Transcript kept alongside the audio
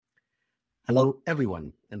Hello,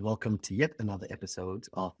 everyone, and welcome to yet another episode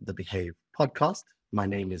of the Behave podcast. My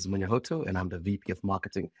name is Munyahoto, and I'm the VP of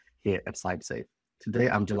Marketing here at CyberSafe. Today,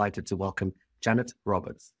 I'm delighted to welcome Janet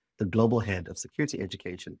Roberts, the Global Head of Security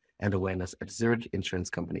Education and Awareness at Zurich Insurance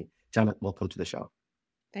Company. Janet, welcome to the show.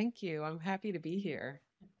 Thank you. I'm happy to be here.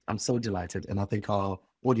 I'm so delighted, and I think our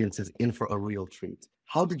audience is in for a real treat.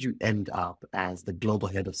 How did you end up as the Global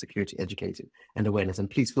Head of Security Education and Awareness? And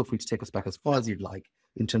please feel free to take us back as far as you'd like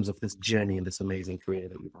in terms of this journey and this amazing career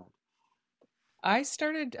that you've had. I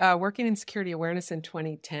started working in security awareness in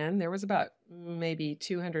 2010. There was about maybe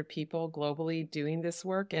 200 people globally doing this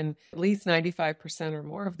work, and at least 95% or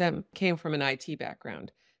more of them came from an IT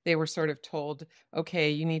background. They were sort of told, okay,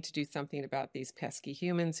 you need to do something about these pesky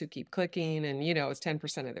humans who keep clicking, and it's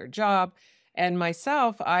 10% of their job. And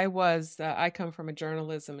myself, I come from a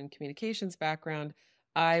journalism and communications background.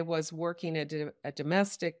 I was working at a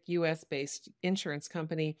domestic US based insurance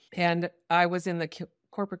company, and I was in the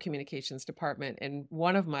corporate communications department. And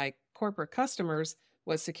one of my corporate customers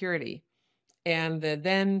was security. And the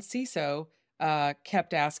then CISO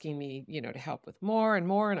kept asking me, to help with more and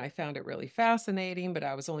more. And I found it really fascinating, but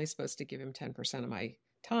I was only supposed to give him 10% of my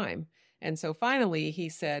time. And so finally he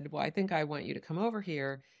said, well, I think I want you to come over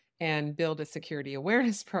here and build a security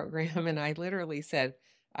awareness program. And I literally said,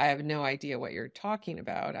 I have no idea what you're talking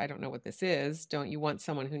about. I don't know what this is. Don't you want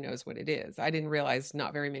someone who knows what it is? I didn't realize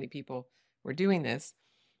not very many people were doing this.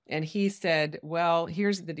 And he said, well,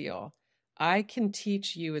 here's the deal. I can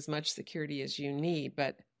teach you as much security as you need,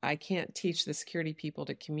 but I can't teach the security people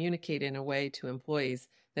to communicate in a way to employees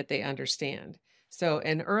that they understand. So,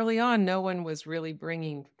 and early on, no one was really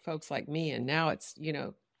bringing folks like me. And now it's,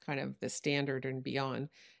 kind of the standard and beyond.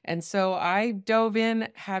 And so I dove in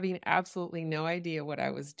having absolutely no idea what I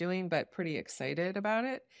was doing, but pretty excited about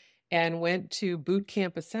it, and went to boot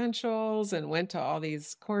camp essentials and went to all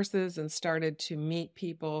these courses and started to meet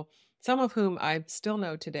people, some of whom I still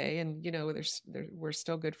know today. And, we're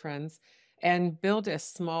still good friends, and built a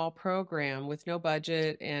small program with no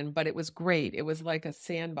budget. But it was great. It was like a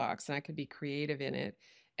sandbox and I could be creative in it.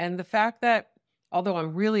 And the fact that, although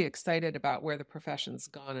I'm really excited about where the profession's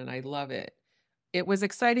gone and I love it, it was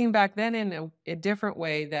exciting back then in a different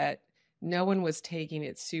way, that no one was taking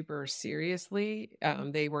it super seriously.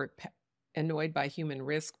 They were annoyed by human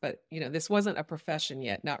risk, but this wasn't a profession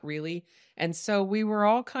yet, not really. And so we were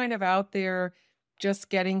all kind of out there just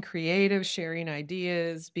getting creative, sharing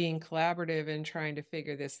ideas, being collaborative, and trying to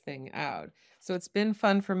figure this thing out. So it's been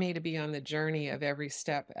fun for me to be on the journey of every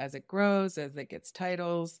step as it grows, as it gets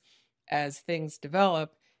titles, as things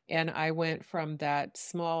develop. And I went from that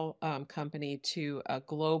small company to a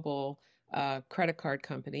global credit card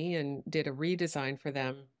company and did a redesign for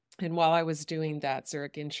them. And while I was doing that,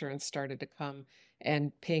 Zurich Insurance started to come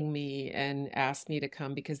and ping me and ask me to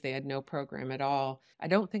come because they had no program at all. I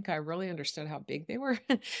don't think I really understood how big they were,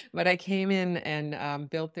 but I came in and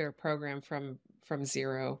built their program from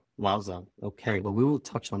zero. Wowza. Okay. Well, we will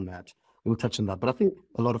touch on that. We will touch on that. But I think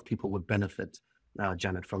a lot of people would benefit,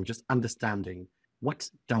 Janet, from just understanding what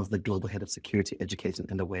does the Global Head of Security Education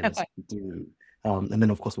and Awareness do? And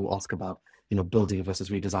then, of course, we'll ask about, building versus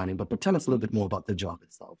redesigning. But tell us a little bit more about the job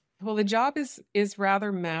itself. Well, the job is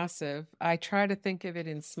rather massive. I try to think of it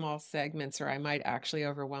in small segments, or I might actually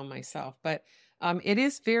overwhelm myself. But it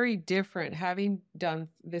is very different. Having done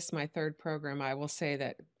this, my third program, I will say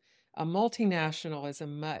that a multinational is a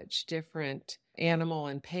much different animal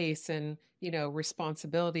and pace and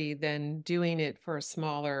responsibility than doing it for a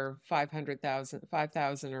smaller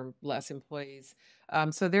 5,000 or less employees.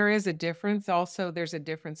 So there is a difference. Also, there's a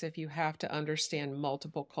difference if you have to understand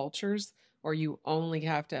multiple cultures, or you only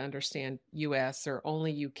have to understand US or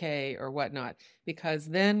only UK or whatnot, because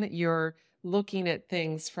then you're looking at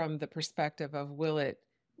things from the perspective of will it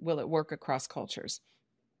work across cultures.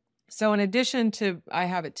 So in addition to, I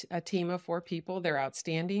have a team of 4 people. They're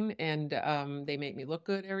outstanding, and they make me look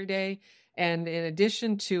good every day. And in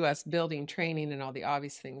addition to us building training and all the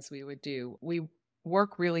obvious things we would do, we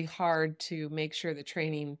work really hard to make sure the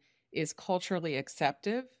training is culturally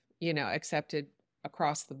accepted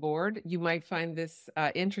across the board. You might find this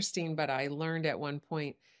interesting, but I learned at one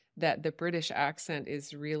point that the British accent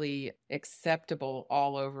is really acceptable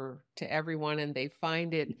all over to everyone, and they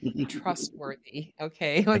find it trustworthy.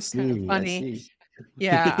 Okay, I it's kind of see. I funny. see.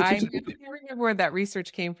 Yeah, I can't remember where that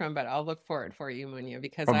research came from, but I'll look for it for you, Munya,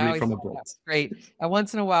 because I Probably always from a thought that book. was great.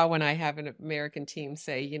 Once in a while, when I have an American team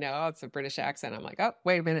say, oh, it's a British accent, I'm like, oh,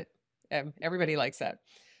 wait a minute. Everybody likes that.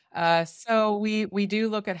 So we do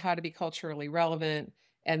look at how to be culturally relevant,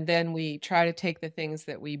 and then we try to take the things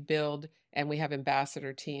that we build, and we have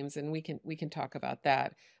ambassador teams, and we can talk about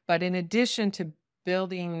that. But in addition to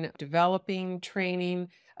building, developing, training,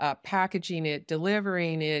 packaging it,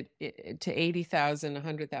 delivering it to 80,000,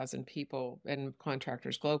 100,000 people and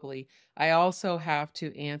contractors globally. I also have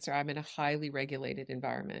to answer, I'm in a highly regulated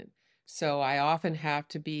environment. So I often have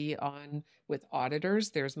to be on with auditors.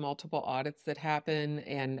 There's multiple audits that happen,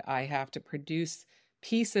 and I have to produce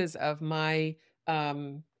pieces of my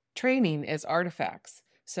training as artifacts.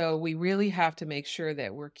 So we really have to make sure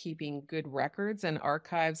that we're keeping good records and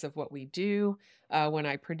archives of what we do. When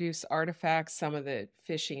I produce artifacts, some of the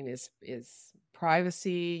phishing is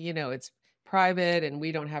privacy, it's private, and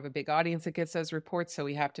we don't have a big audience that gets those reports. So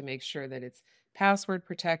we have to make sure that it's password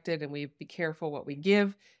protected, and we be careful what we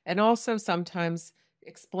give. And also sometimes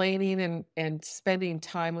explaining and spending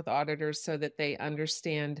time with auditors so that they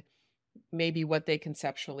understand maybe what they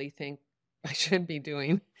conceptually think I should be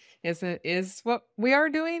doing is what we are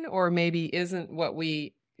doing, or maybe isn't what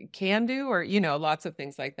we can do, or lots of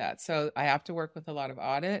things like that. So I have to work with a lot of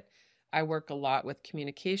audit. I work a lot with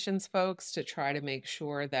communications folks to try to make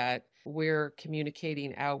sure that we're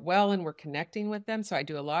communicating out well and we're connecting with them. So I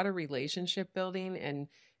do a lot of relationship building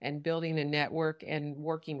and building a network and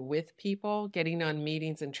working with people, getting on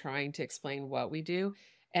meetings and trying to explain what we do.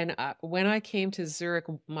 And when I came to Zurich,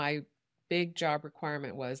 my big job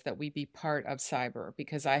requirement was that we be part of cyber,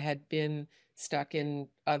 because I had been stuck in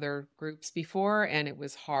other groups before and it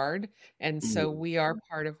was hard. And so Mm. we are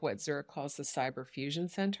part of what Zurich calls the Cyber Fusion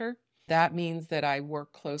Center. That means that I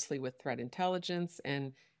work closely with threat intelligence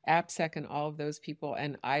and AppSec and all of those people,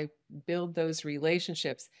 and I build those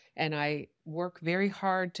relationships, and I work very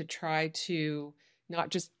hard to try to not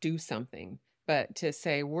just do something, but to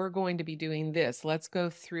say, we're going to be doing this. Let's go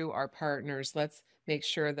through our partners. Let's make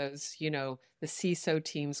sure those, the CISO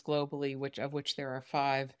teams globally, which there are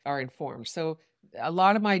 5, are informed. So a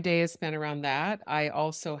lot of my day is spent around that. I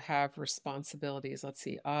also have responsibilities, let's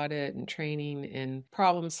see, audit and training and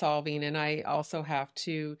problem solving. And I also have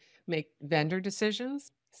to make vendor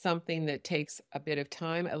decisions, something that takes a bit of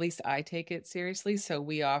time. At least I take it seriously. So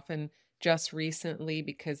we often, just recently,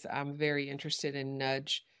 because I'm very interested in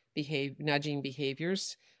nudging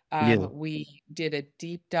behaviors, Yeah. we did a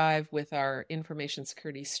deep dive with our information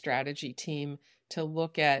security strategy team to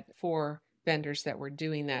look at 4 vendors that were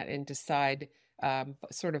doing that and decide,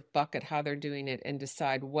 sort of bucket how they're doing it and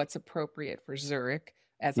decide what's appropriate for Zurich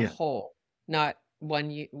as a Yeah. whole, not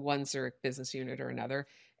one Zurich business unit or another,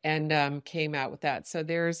 and came out with that. So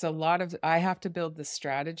there's a lot of, I have to build the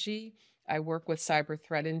strategy. I work with cyber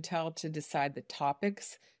threat intel to decide the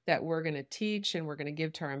topics that we're going to teach and we're going to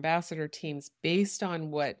give to our ambassador teams based on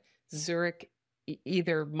what Zurich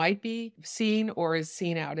either might be seen or is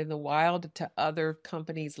seen out in the wild to other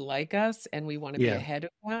companies like us, and we want to be Yeah. ahead of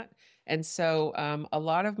that. And so a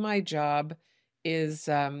lot of my job is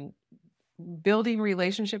building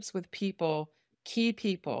relationships with people, key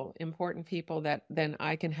people, important people that then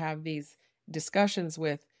I can have these discussions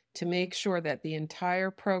with to make sure that the entire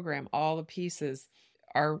program, all the pieces,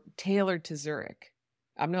 are tailored to Zurich.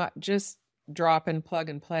 I'm not just drop and plug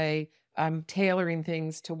and play. I'm tailoring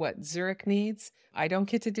things to what Zurich needs. I don't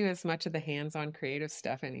get to do as much of the hands-on creative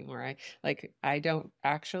stuff anymore. I don't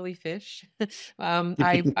actually fish.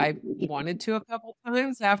 I wanted to a couple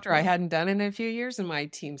times after I hadn't done it in a few years, and my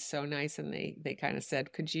team's so nice, and they kind of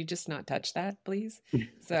said, "Could you just not touch that, please?"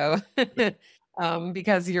 So,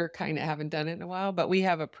 because you're kind of haven't done it in a while, but we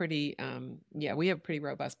have a pretty, yeah, we have a pretty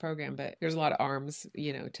robust program, but there's a lot of arms,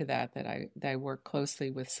 to that I work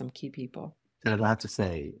closely with some key people. And I have to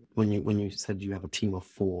say, when you said you have a team of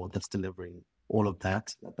 4 that's delivering all of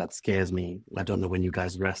that scares me. I don't know when you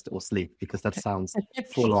guys rest or sleep, because that sounds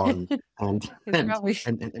full on and It's and probably,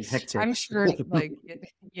 and hectic. I'm sure, like,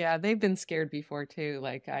 yeah, they've been scared before too.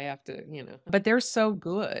 Like, I have to, but they're so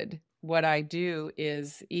good. What I do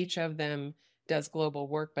is each of them does global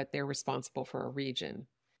work, but they're responsible for a region.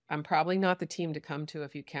 I'm probably not the team to come to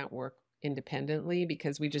if you can't work independently,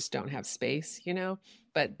 because we just don't have space,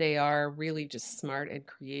 but they are really just smart and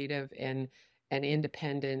creative and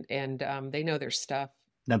independent, and they know their stuff.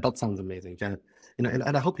 That sounds amazing, Janet. And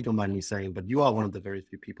I hope you don't mind me saying, but you are one of the very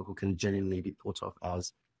few people who can genuinely be thought of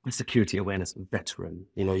as a security awareness veteran.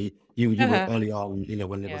 You were early on, when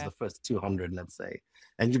it was Yeah. the first 200, let's say,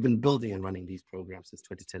 and you've been building and running these programs since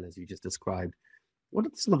 2010, as you just described. What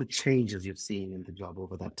are some of the changes you've seen in the job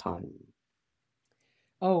over that time?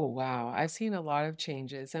 Oh, wow. I've seen a lot of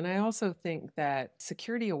changes. And I also think that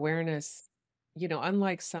security awareness,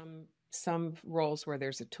 unlike some some roles where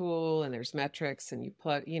there's a tool and there's metrics and you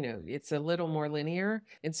plug, it's a little more linear.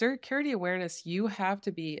 In security awareness, you have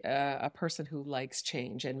to be a person who likes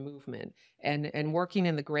change and movement and working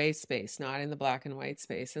in the gray space, not in the black and white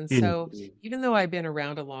space. And so Mm. even though I've been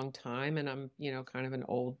around a long time and I'm, kind of an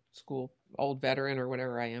old school, old veteran or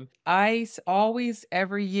whatever I am, always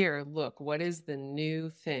every year look, what is the new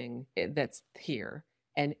thing that's here?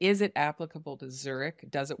 And is it applicable to Zurich?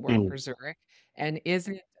 Does it work Mm. for Zurich? And is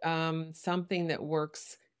it something that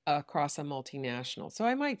works across a multinational? So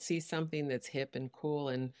I might see something that's hip and cool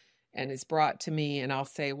and is brought to me, and I'll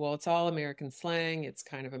say, well, it's all American slang. It's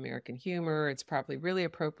kind of American humor. It's probably really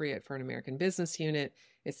appropriate for an American business unit.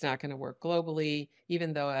 It's not going to work globally,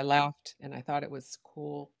 even though I laughed and I thought it was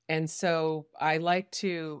cool. And so I like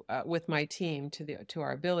to, with my team, to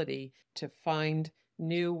our ability to find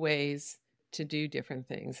new ways to do different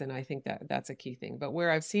things. And I think that that's a key thing. But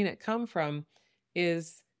where I've seen it come from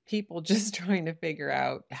is people just trying to figure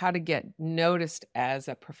out how to get noticed as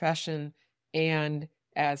a profession and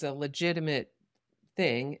as a legitimate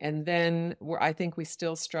thing. And then I think we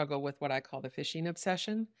still struggle with what I call the fishing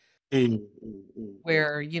obsession, Mm. Mm. Mm.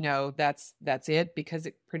 where, that's it because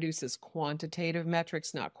it produces quantitative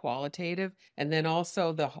metrics, not qualitative. And then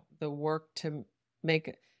also the work to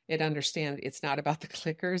make it understand it's not about the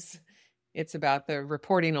clickers. It's about the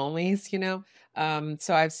reporting onlys.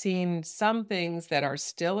 So I've seen some things that are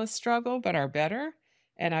still a struggle, but are better.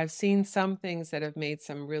 And I've seen some things that have made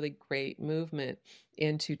some really great movement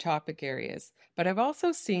into topic areas. But I've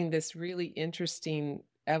also seen this really interesting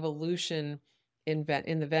evolution in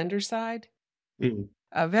the vendor side. Mm.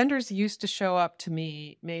 Vendors used to show up to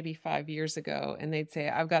me maybe 5 years ago and they'd say,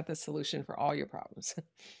 I've got the solution for all your problems.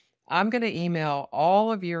 I'm going to email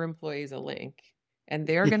all of your employees a link and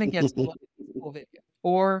they're going to get to look at this cool video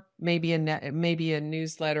or maybe maybe a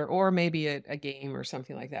newsletter or maybe a game or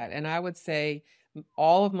something like that. And I would say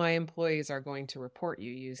all of my employees are going to report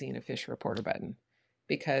you using a fish reporter button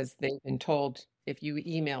because they've been told if you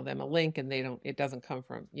email them a link and it doesn't come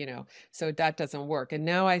from, so that doesn't work. And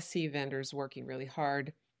now I see vendors working really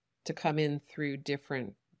hard to come in through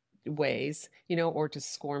different ways, or to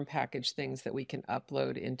SCORM package things that we can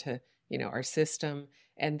upload into, our system.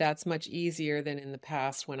 And that's much easier than in the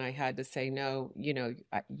past when I had to say, no,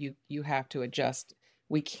 you have to adjust.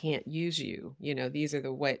 We can't use you. These are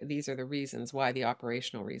the reasons why, the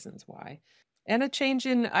operational reasons why. And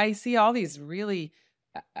I see all these really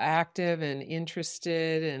active and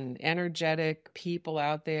interested and energetic people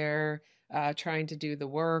out there trying to do the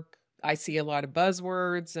work. I see a lot of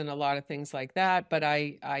buzzwords and a lot of things like that, but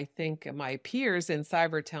I think my peers in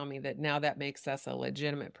cyber tell me that now that makes us a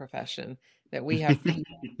legitimate profession, that we have people,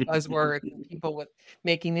 buzzwords, and people with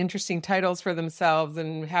making interesting titles for themselves,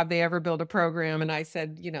 and have they ever built a program? And I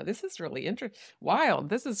said, this is really wild.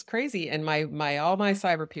 This is crazy. And all my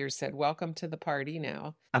cyber peers said, welcome to the party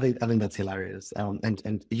now. I think that's hilarious.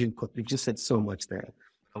 And you just said so much there.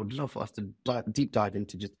 I would love for us to deep dive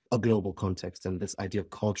into just a global context and this idea of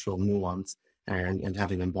cultural nuance and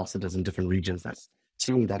having ambassadors in different regions. That's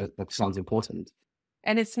to me that sounds important.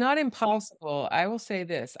 And it's not impossible. I will say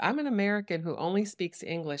this. I'm an American who only speaks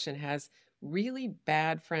English and has really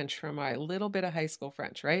bad French from my little bit of high school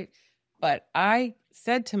French, right? But I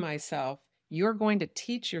said to myself, you're going to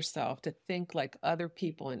teach yourself to think like other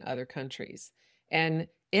people in other countries. And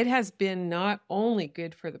it has been not only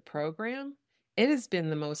good for the program, it has been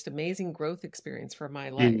the most amazing growth experience for my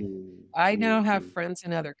life. Mm. I now Mm. have Mm. friends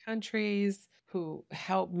in other countries who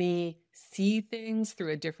help me see things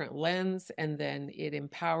through a different lens, and then it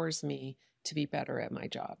empowers me to be better at my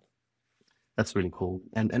job. That's really cool.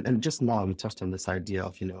 And just now we touched on this idea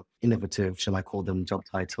of, innovative, shall I call them job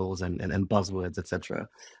titles and buzzwords, etc.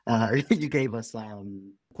 You gave us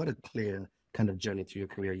quite a clear kind of journey through your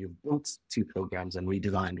career. You've built 2 programs and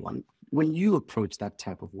redesigned one. When you approach that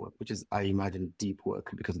type of work, which is, I imagine, deep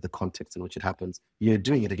work because of the context in which it happens, you're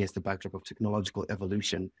doing it against the backdrop of technological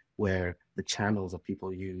evolution, where the channels that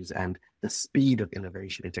people use and the speed of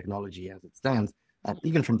innovation in technology as it stands,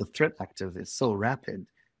 even from the threat actors, is so rapid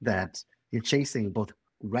that you're chasing both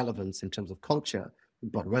relevance in terms of culture,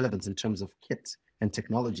 but relevance in terms of kit and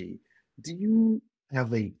technology. Do you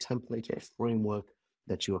have a template or framework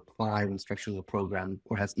that you apply when structuring a program,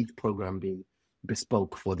 or has each program been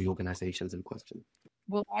bespoke for the organizations in question?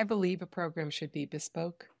 Well, I believe a program should be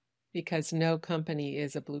bespoke because no company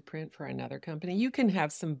is a blueprint for another company. You can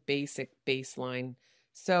have some basic baseline.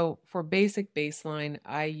 So for basic baseline,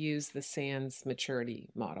 I use the SANS maturity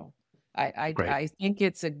model. Great. I think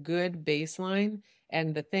it's a good baseline.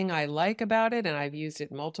 And the thing I like about it, and I've used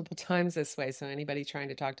it multiple times this way, so anybody trying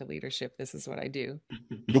to talk to leadership, this is what I do.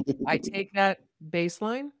 I take that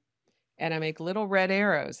baseline and I make little red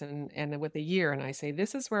arrows and with a year, and I say,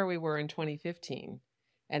 this is where we were in 2015.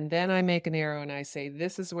 And then I make an arrow and I say,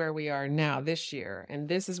 this is where we are now this year, and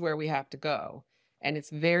this is where we have to go. And it's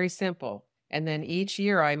very simple. And then each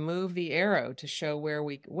year I move the arrow to show where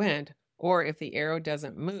we went. Or if the arrow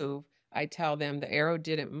doesn't move, I tell them the arrow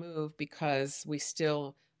didn't move because we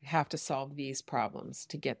still have to solve these problems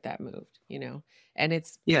to get that moved, you know? And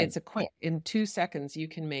Yeah. it's a quick, in 2 seconds, you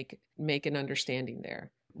can make an understanding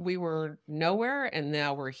there. We were nowhere and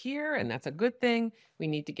now we're here, and that's a good thing. We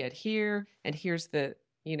need to get here, and here's the,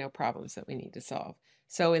 problems that we need to solve.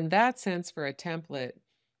 So in that sense, for a template,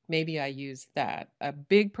 maybe I use that. A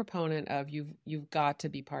big proponent of you've got to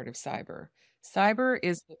be part of cyber. Cyber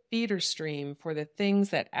is the feeder stream for the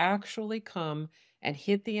things that actually come and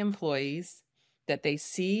hit the employees that they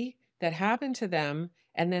see that happen to them.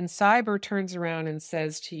 And then cyber turns around and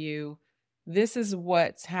says to you, this is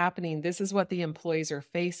what's happening. This is what the employees are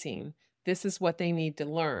facing. This is what they need to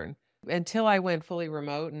learn. Until I went fully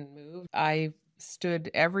remote and moved, I stood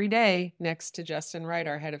every day next to Justin Wright,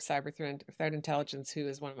 our head of cyber threat intelligence, who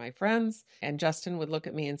is one of my friends. And Justin would look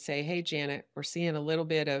at me and say, hey, Janet, we're seeing a little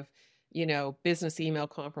bit of, business email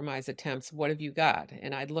compromise attempts. What have you got?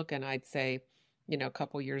 And I'd look and I'd say, a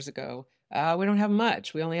couple years ago, we don't have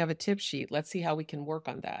much. We only have a tip sheet. Let's see how we can work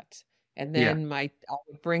on that. And Yeah. then I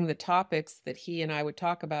would bring the topics that he and I would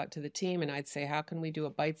talk about to the team. And I'd say, how can we do a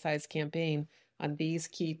bite-sized campaign on these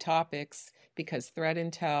key topics? Because threat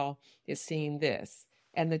intel is seeing this.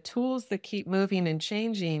 And the tools that keep moving and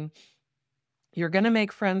changing, you're going to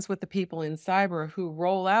make friends with the people in cyber who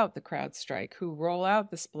roll out the CrowdStrike, who roll out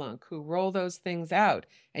the Splunk, who roll those things out.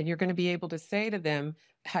 And you're going to be able to say to them,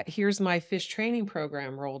 here's my fish training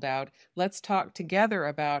program rolled out. Let's talk together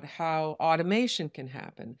about how automation can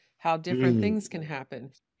happen, how different things can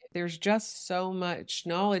happen. There's just so much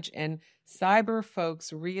knowledge, and cyber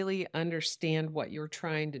folks really understand what you're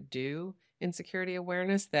trying to do in security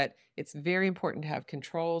awareness, that it's very important to have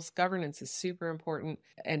controls. Governance is super important,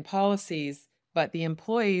 and policies. But the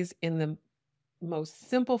employees, in the most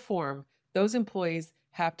simple form, those employees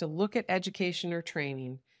have to look at education or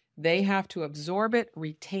training. They have to absorb it,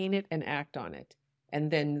 retain it, and act on it. And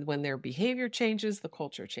then when their behavior changes, the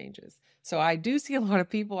culture changes. So I do see a lot of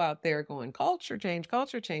people out there going, culture change,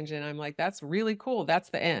 culture change. And I'm like, that's really cool. That's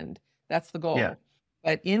the end. That's the goal. Yeah.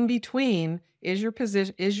 But in between, is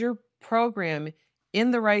your program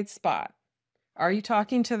in the right spot? Are you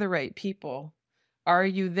talking to the right people? Are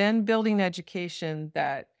you then building education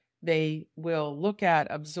that they will look at,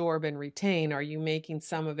 absorb, and retain? Are you making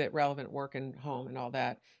some of it relevant work and home and all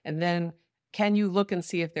that? And then can you look and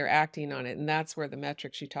see if they're acting on it? And that's where the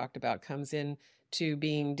metrics you talked about comes in to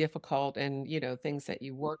being difficult, and, things that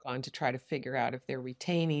you work on to try to figure out if they're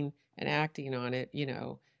retaining and acting on it,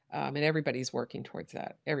 and everybody's working towards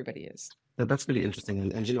that. Everybody is. That's really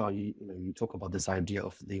interesting. And you talk about this idea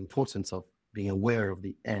of the importance of being aware of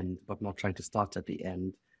the end, but not trying to start at the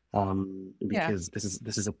end. Because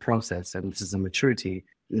this is a process, and this is a maturity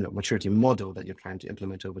model that you're trying to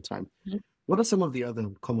implement over time. Mhm. What are some of the other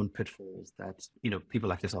common pitfalls that people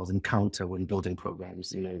like yourselves encounter when building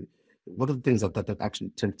programs? What are the things that actually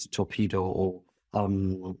tend to torpedo or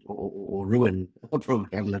ruin a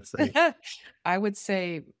program, let's say? I would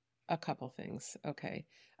say a couple things. Okay.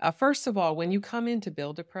 First of all, when you come in to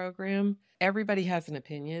build a program, everybody has an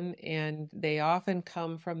opinion, and they often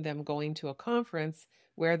come from them going to a conference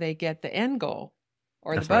where they get the end goal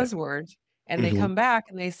or the That's right. buzzword, and they come back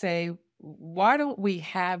and they say, why don't we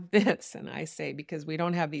have this? And I say, because we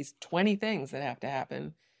don't have these 20 things that have to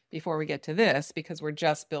happen before we get to this, because we're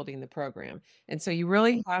just building the program. And so you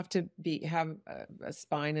really have to have a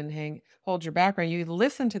spine and hold your background. You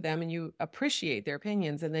listen to them and you appreciate their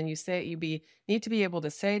opinions. And then need to be able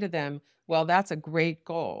to say to them, well, that's a great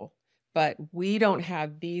goal, but we don't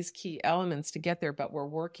have these key elements to get there, but we're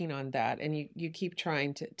working on that. And you keep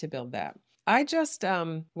trying to build that. I just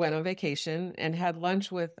went on vacation and had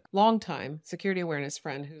lunch with longtime security awareness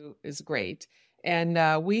friend who is great.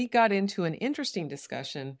 And we got into an interesting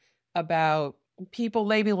discussion about people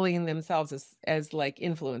labeling themselves as like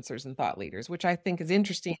influencers and thought leaders, which I think is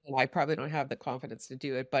interesting. And I probably don't have the confidence to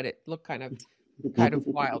do it, but it looked kind of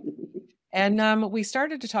wild. And we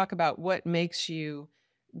started to talk about what makes you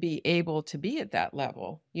be able to be at that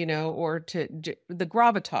level, or the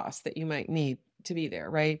gravitas that you might need to be there,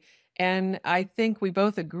 right? And I think we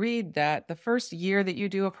both agreed that the first year that you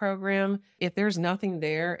do a program, if there's nothing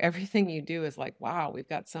there, everything you do is like, wow, we've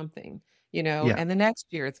got something, Yeah. and the next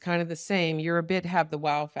year it's kind of the same. You're a bit have the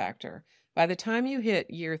wow factor. By the time you hit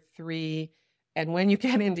year 3, and when you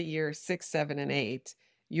get into year 6, 7, and 8,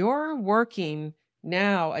 you're working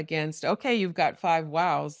now against, okay, you've got 5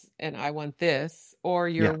 wows and I want this, or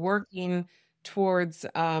you're Yeah. working towards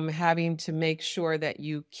having to make sure that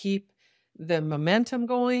you keep the momentum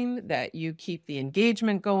going, that you keep the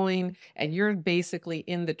engagement going, and you're basically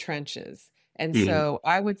in the trenches. And Mm, so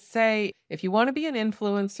I would say if you want to be an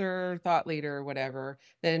influencer, thought leader, or whatever,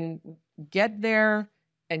 then get there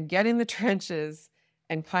and get in the trenches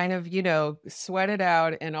and kind of, sweat it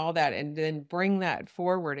out and all that, and then bring that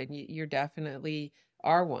forward. And you're definitely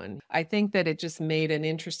are one. I think that it just made an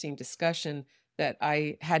interesting discussion that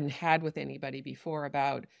I hadn't had with anybody before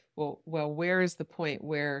about, well, where is the point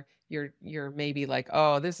where you're maybe like,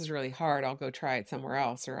 oh, this is really hard. I'll go try it somewhere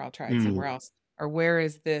else, or I'll try it somewhere mm. else. Or where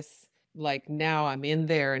is this like now I'm in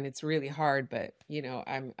there and it's really hard, but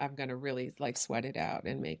I'm gonna really like sweat it out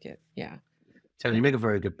and make it. Yeah. So you make a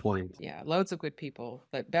very good point. Yeah. Loads of good people,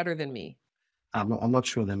 but better than me. I'm not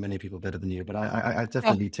sure there are many people better than you, but I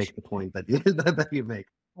definitely take the point that you, that you make.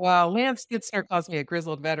 Well, Lance Spitzner calls me a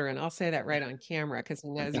grizzled veteran. I'll say that right on camera because he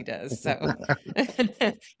knows he does. So,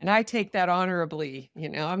 and I take that honorably.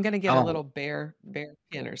 I'm going to get a Oh, little bear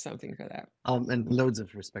pin or something for that. and loads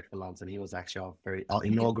of respect for Lance, and he was actually our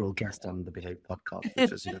inaugural guest on the Behave podcast,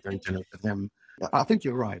 which is very generous of him. I think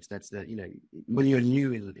you're right. That's that. When you're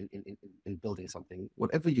new in building something,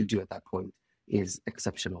 whatever you do at that point is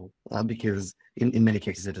exceptional, because in many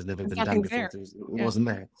cases it has never been done Nothing's before. there. So it Yeah. wasn't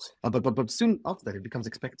there. But soon after that, it becomes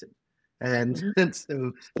expected. And, Mhm. and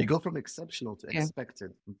so you go from exceptional to Yeah.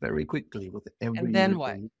 expected very quickly with every And new then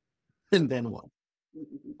what? thing. And then what?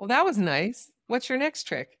 Well, that was nice. What's your next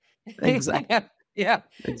trick? Exactly. Yeah. Yeah.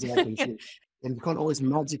 Exactly. So, and you can't always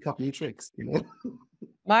magic up new tricks.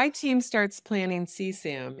 My team starts planning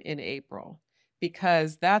CSAM in April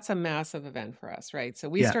because that's a massive event for us, right? So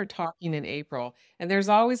we Yeah. start talking in April, and there's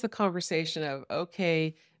always the conversation of,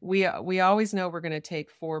 okay, we always know we're going to take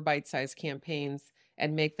 4 bite-sized campaigns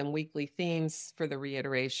and make them weekly themes for the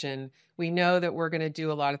reiteration. We know that we're going to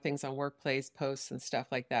do a lot of things on workplace posts and stuff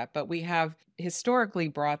like that, but we have historically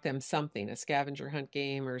brought them something, a scavenger hunt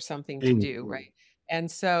game or something to do, Mhm. right? And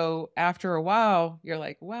so after a while, you're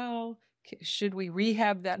like, well, should we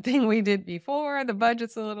rehab that thing we did before? The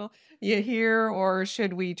budget's a little here, or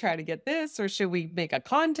should we try to get this, or should we make a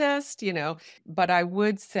contest? But I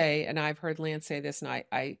would say, and I've heard Lance say this, and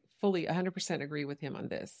I fully 100% agree with him on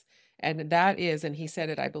this. And that is, and he said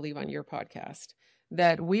it, I believe, on your podcast,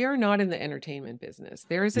 that we are not in the entertainment business.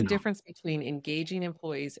 There is a No. difference between engaging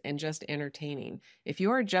employees and just entertaining. If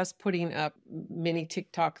you are just putting up mini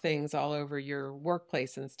TikTok things all over your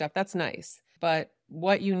workplace and stuff, that's nice. But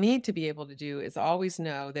what you need to be able to do is always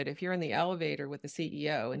know that if you're in the elevator with the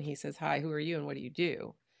CEO and he says, "Hi, who are you and what do you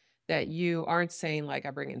do?" that you aren't saying like,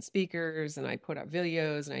 I bring in speakers and I put up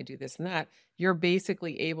videos and I do this and that. You're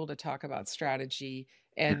basically able to talk about strategy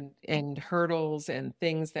and hurdles and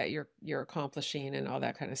things that you're accomplishing and all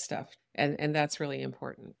that kind of stuff. And that's really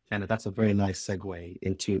important. And that's a very nice segue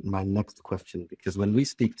into my next question, because when we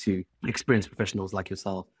speak to experienced professionals like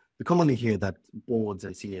yourself, we commonly hear that boards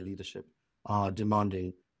and senior leadership are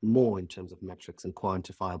demanding more in terms of metrics and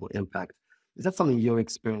quantifiable impact. Is that something you're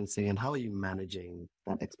experiencing, and how are you managing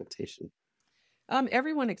that expectation?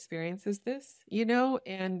 Everyone experiences this,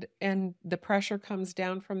 and the pressure comes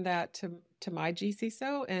down from that to my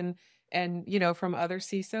GCISO and from other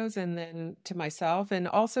CISOs and then to myself and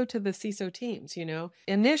also to the CISO teams.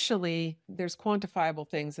 Initially there's quantifiable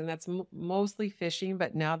things, and that's mostly phishing.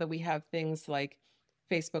 But now that we have things like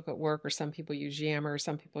Facebook at Work, or some people use Yammer, or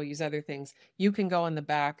some people use other things, you can go in the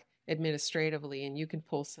back administratively and you can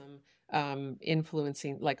pull some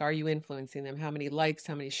influencing, like, are you influencing them? How many likes,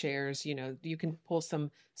 how many shares? You can pull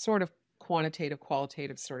some sort of quantitative,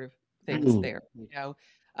 qualitative sort of things Mm, there.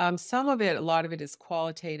 Some of it, a lot of it is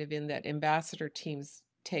qualitative in that ambassador teams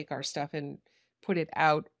take our stuff and put it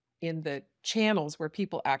out in the channels where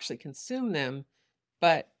people actually consume them,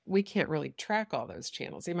 but we can't really track all those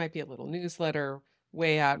channels. It might be a little newsletter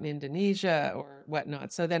way out in Indonesia or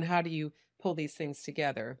whatnot. So then how do you pull these things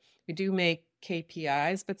together? We do make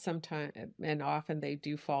KPIs, but sometimes and often they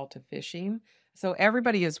do fall to phishing. So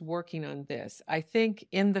everybody is working on this. I think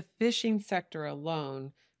in the phishing sector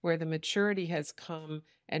alone, where the maturity has come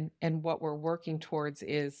and what we're working towards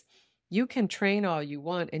is, you can train all you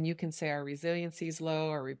want and you can say our resiliency is low,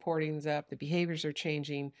 our reporting's up, the behaviors are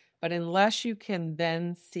changing, but unless you can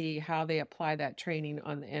then see how they apply that training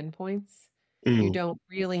on the endpoints, you mm, don't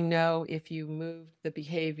really know if you moved the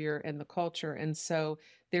behavior and the culture. And so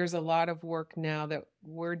there's a lot of work now that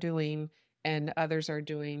we're doing and others are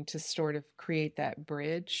doing to sort of create that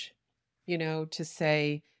bridge, to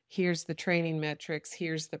say, here's the training metrics,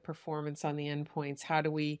 here's the performance on the endpoints. How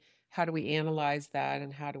do we how do we analyze that,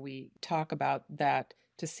 and how do we talk about that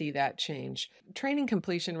to see that change? Training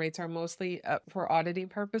completion rates are mostly for auditing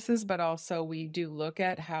purposes, but also we do look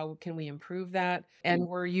at how can we improve that. And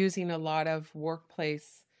we're using a lot of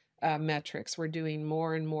workplace metrics. We're doing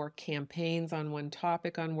more and more campaigns on one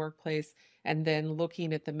topic on workplace, and then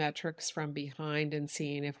looking at the metrics from behind and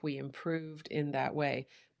seeing if we improved in that way.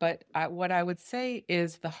 But what I would say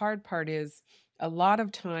is the hard part is a lot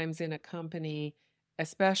of times in a company,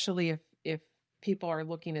 especially if people are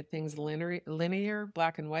looking at things linear,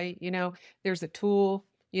 black and white, there's a tool,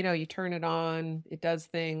 you turn it on, it does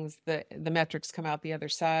things, the metrics come out the other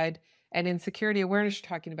side. And in security awareness, you're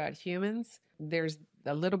talking about humans. There's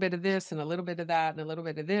a little bit of this and a little bit of that and a little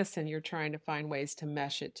bit of this, and you're trying to find ways to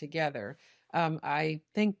mesh it together. I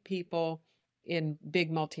think people in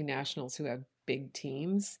big multinationals who have big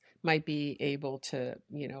teams might be able to,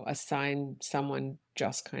 assign someone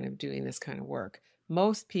just kind of doing this kind of work.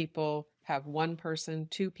 Most people have one person,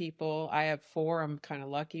 two people. I have four. I'm kind of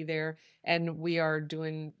lucky there. And we are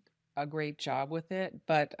doing a great job with it.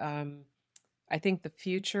 But I think the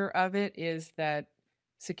future of it is that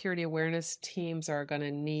security awareness teams are going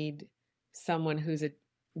to need someone who's a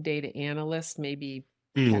data analyst, maybe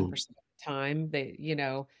 10% of the time,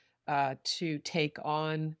 to take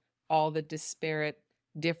on all the disparate,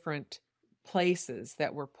 different places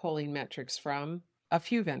that we're pulling metrics from. A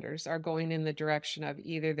few vendors are going in the direction of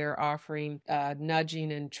either they're offering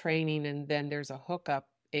nudging and training, and then there's a hookup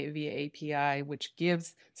via API, which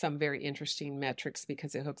gives some very interesting metrics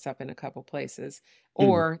because it hooks up in a couple places,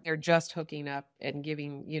 or they're just hooking up and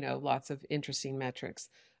giving, lots of interesting metrics.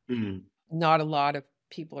 Not a lot of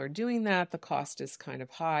people are doing that. The cost is kind of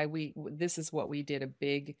high. This is what we did a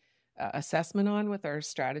big assessment on with our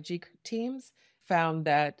strategy teams, found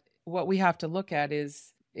that what we have to look at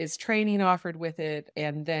is training offered with it,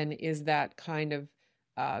 and then is that kind of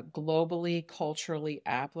globally, culturally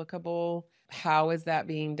applicable? How is that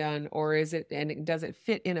being done? Or does it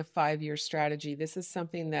fit in a 5-year strategy? This is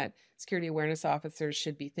something that security awareness officers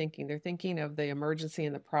should be thinking. They're thinking of the emergency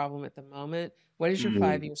and the problem at the moment. What is your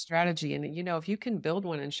 5-year strategy? And, if you can build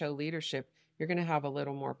one and show leadership, you're going to have a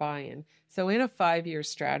little more buy-in. So in a 5-year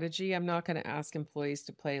strategy, I'm not going to ask employees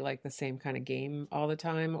to play like the same kind of game all the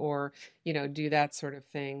time, or, do that sort of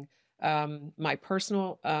thing. My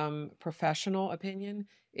personal professional opinion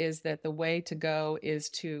is that the way to go is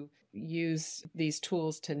to use these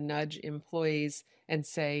tools to nudge employees and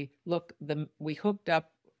say, look, we hooked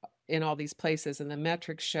up in all these places, and the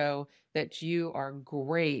metrics show that you are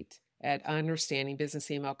great at understanding business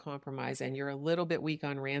email compromise, and you're a little bit weak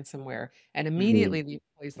on ransomware. And immediately the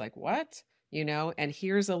employee's like, what? And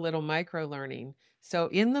here's a little micro learning. So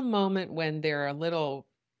in the moment when they're a little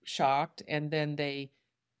shocked and then they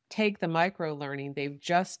take the micro learning, they've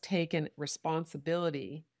just taken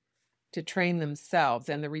responsibility to train themselves.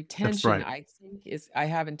 And the retention, I think, I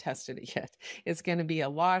haven't tested it yet, it's going to be a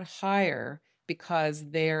lot higher because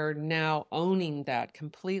they're now owning that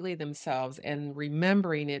completely themselves and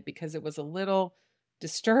remembering it, because it was a little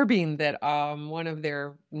disturbing that one of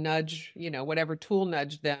their whatever tool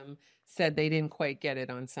nudged them, said they didn't quite get it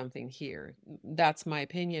on something here. That's my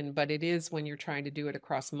opinion, but it is, when you're trying to do it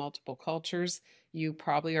across multiple cultures, you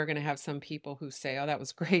probably are going to have some people who say, oh, that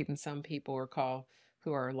was great, and some people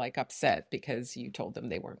who are like upset because you told them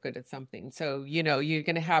they weren't good at something. So, you're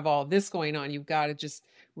going to have all this going on. You've got to just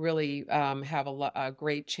really have a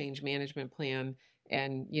great change management plan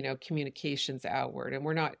and, communications outward. And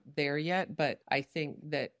we're not there yet, but I think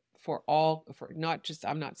that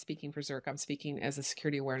I'm not speaking for Zurich, I'm speaking as a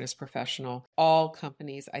security awareness professional. All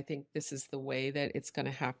companies, I think this is the way that it's going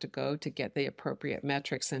to have to go to get the appropriate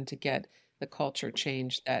metrics and to get the culture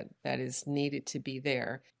change that is needed to be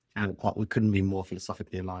there. And we couldn't be more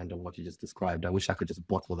philosophically aligned on what you just described. I wish I could just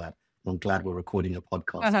bottle that. I'm glad we're recording a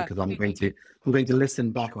podcast because I'm going to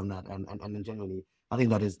listen back on that. And generally, I think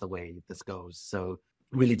that is the way this goes. So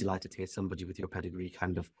really delighted to hear somebody with your pedigree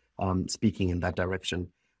kind of speaking in that direction.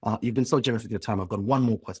 You've been so generous with your time. I've got one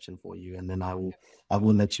more question for you, and then I will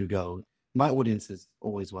let you go. My audience is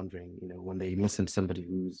always wondering, when they listen to somebody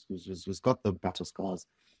who's got the battle scars,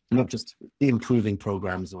 not just improving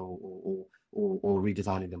programs or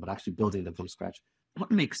redesigning them, but actually building them from scratch.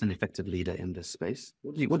 What makes an effective leader in this space?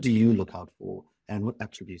 What do you look out for, and what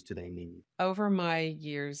attributes do they need? Over my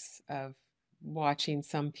years of watching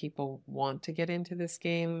some people want to get into this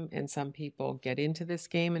game and some people get into this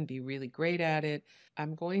game and be really great at it,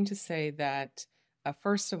 I'm going to say that,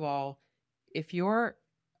 first of all, if you're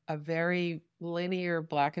a very linear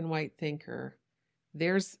black and white thinker,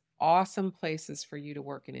 there's awesome places for you to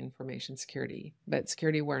work in information security, but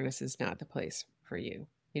security awareness is not the place for you.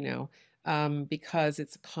 because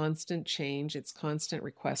it's constant change, it's constant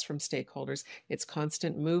requests from stakeholders, it's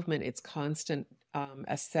constant movement, it's constant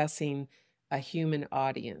assessing a human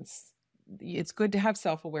audience. It's good to have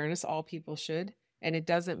self-awareness. All people should. And it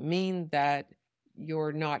doesn't mean that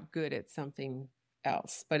you're not good at something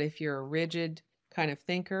else. But if you're a rigid kind of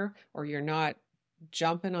thinker, or you're not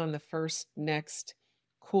jumping on the first next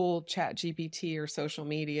cool chat GPT or social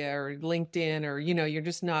media or LinkedIn, or, you're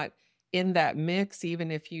just not in that mix,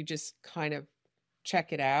 even if you just kind of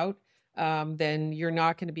check it out, then you're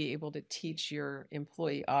not going to be able to teach your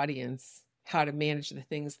employee audience how to manage the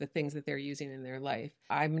things that they're using in their life.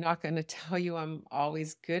 I'm not going to tell you I'm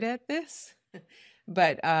always good at this,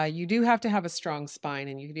 but you do have to have a strong spine,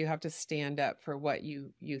 and you do have to stand up for what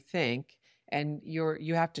you think, and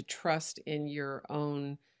you have to trust in your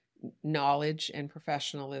own knowledge and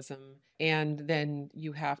professionalism, and then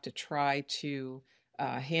you have to try to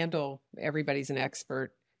handle everybody's an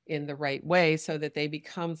expert in the right way so that they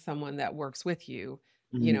become someone that works with you,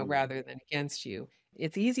 Mm. rather than against you.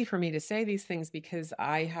 It's easy for me to say these things because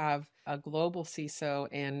I have a global CISO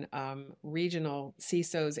and regional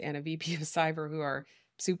CISOs and a VP of cyber who are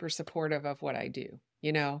super supportive of what I do,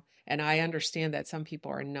 and I understand that some people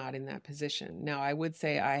are not in that position. Now, I would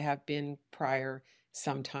say I have been prior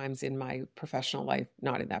sometimes in my professional life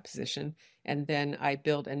not in that position, and then I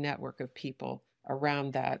build a network of people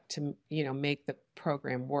around that to make the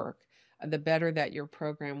program work. The better that your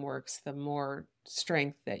program works, the more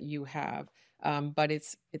strength that you have. But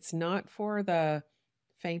it's not for the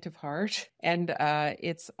faint of heart, and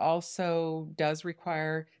it's also does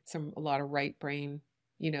require a lot of right brain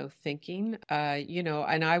thinking.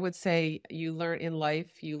 And I would say you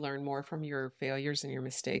learn more from your failures and your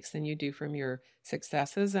mistakes than you do from your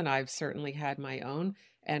successes. And I've certainly had my own,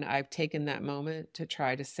 and I've taken that moment to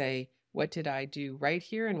try to say, what did I do right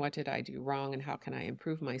here, and what did I do wrong, and how can I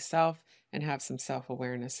improve myself and have some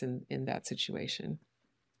self-awareness in that situation.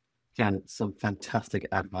 Again, some fantastic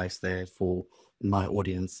advice there for my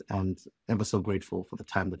audience, and ever so grateful for the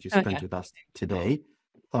time that you spent with us today.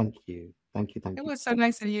 Thank you. Thank you. It Thank you. was so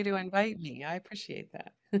nice of you to invite me. I appreciate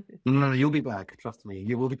that. No, no, no, you'll be back. Trust me,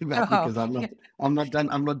 you will be back Oh, because I'm not done.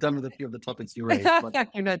 I'm not done with a few of the topics you raised, but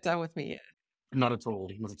you're not done with me yet. not at all.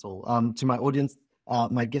 Not at all. To my audience,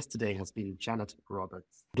 my guest today has been Janet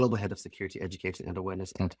Roberts, Global Head of Security Education and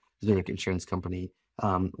Awareness at Zurich Insurance Company.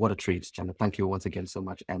 What a treat, Janet. Thank you once again so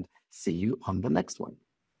much, and see you on the next one.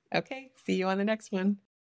 Okay, see you on the next one.